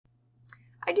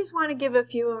I just want to give a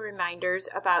few reminders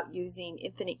about using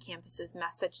Infinite Campus's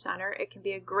Message Center. It can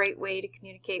be a great way to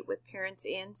communicate with parents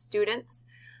and students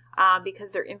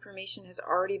because their information has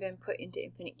already been put into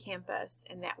Infinite Campus,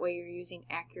 and that way you're using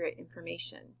accurate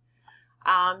information.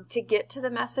 To get to the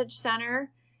Message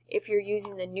Center, if you're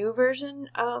using the new version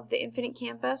of the Infinite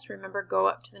Campus, remember, go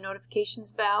up to the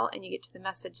notifications bell and you get to the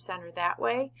Message Center that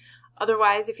way.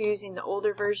 Otherwise, if you're using the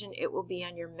older version, it will be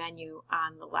on your menu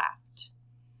on the left.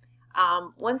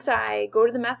 Once I go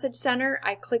to the Message Center,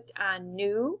 I clicked on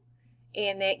New,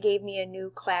 and that gave me a new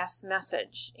class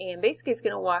message. And basically, it's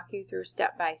going to walk you through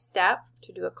step by step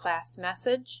to do a class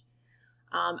message.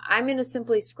 I'm going to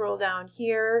simply scroll down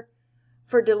here.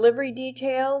 For delivery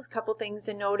details, a couple things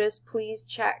to notice. Please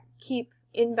keep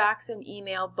inbox and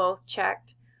email both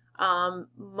checked.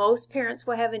 Most parents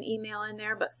will have an email in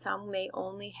there, but some may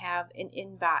only have an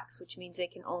inbox, which means they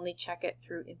can only check it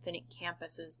through Infinite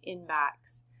Campus's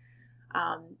inbox.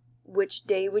 Which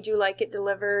day would you like it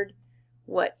delivered?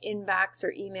 What inbox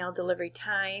or email delivery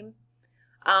time?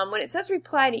 When it says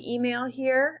reply to email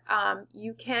here,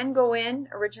 you can go in.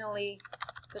 Originally,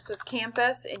 this was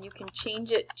Campus, and you can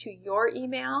change it to your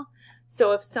email.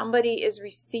 So if somebody is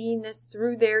receiving this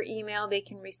through their email, they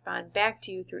can respond back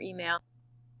to you through email.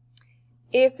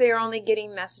 If they're only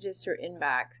getting messages through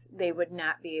inbox, they would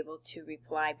not be able to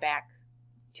reply back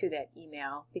to that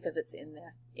email because it's in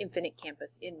the Infinite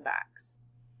Campus inbox.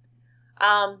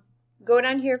 Go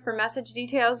down here for message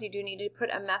details. You do need to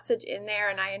put a message in there,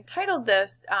 and I entitled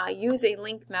this use a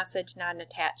link message, not an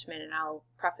attachment, and I'll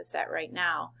preface that right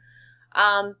now.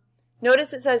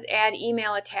 Notice it says add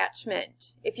email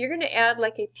attachment. If you're going to add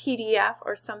like a PDF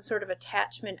or some sort of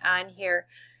attachment on here,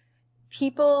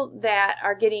 people that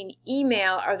are getting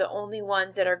email are the only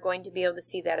ones that are going to be able to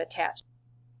see that attachment.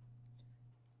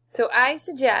 So I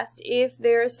suggest if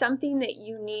there is something that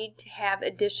you need to have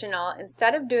additional,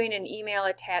 instead of doing an email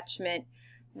attachment,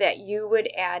 that you would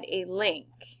add a link.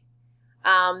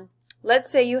 Let's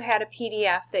say you had a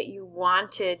PDF that you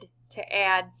wanted to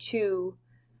add to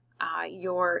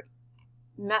your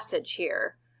message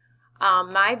here.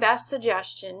 My best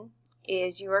suggestion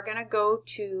is you are going to go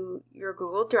to your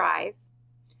Google Drive,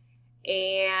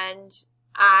 and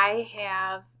I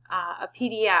have a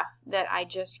PDF that I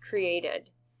just created.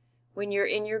 When you're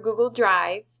in your Google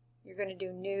Drive, you're going to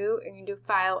do New and you do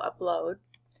File Upload,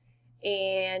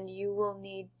 and you will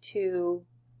need to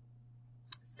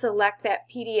select that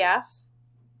PDF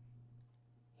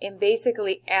and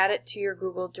basically add it to your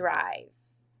Google Drive.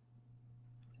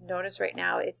 Notice right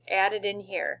now it's added in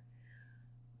here.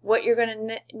 What you're going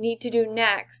to need to do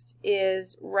next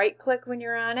is right-click when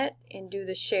you're on it and do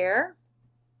the Share,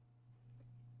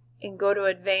 and go to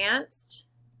Advanced.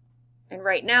 And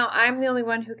right now, I'm the only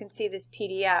one who can see this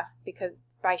PDF because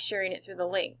by sharing it through the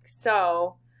link.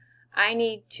 So I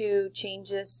need to change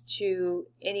this to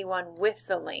anyone with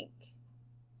the link.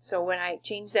 So when I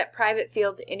change that private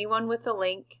field to anyone with the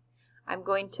link, I'm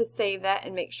going to save that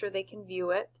and make sure they can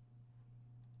view it.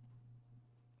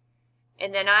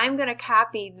 And then I'm going to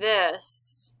copy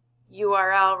this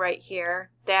URL right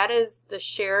here. That is the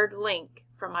shared link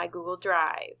from my Google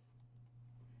Drive.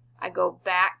 I go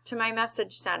back to my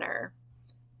Message Center.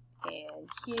 And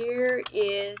here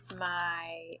is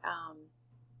my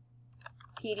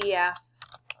PDF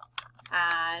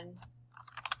on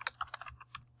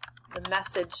the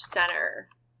Message Center.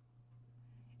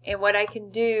 And what I can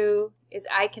do is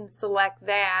I can select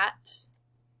that,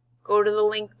 go to the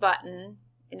link button,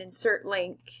 and insert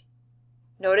link.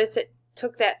 Notice it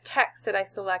took that text that I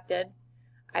selected.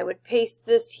 I would paste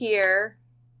this here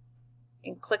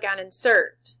and click on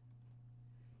Insert.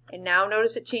 And now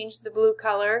notice it changed the blue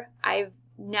color. I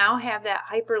now have that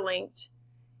hyperlinked.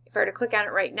 If I were to click on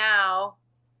it right now,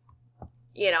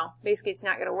 you know, basically it's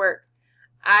not going to work.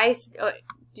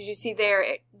 Did you see there?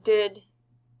 It did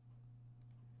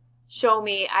show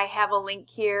me I have a link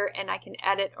here, and I can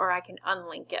edit or I can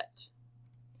unlink it.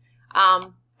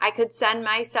 I could send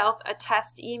myself a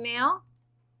test email.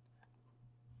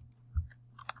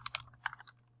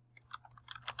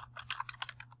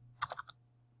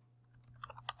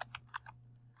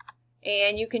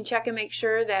 And you can check and make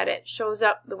sure that it shows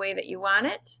up the way that you want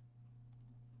it.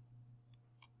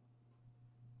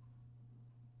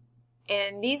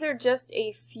 And these are just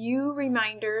a few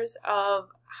reminders of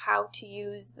how to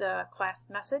use the class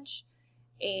message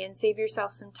and save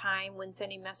yourself some time when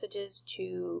sending messages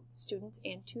to students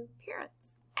and to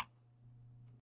parents.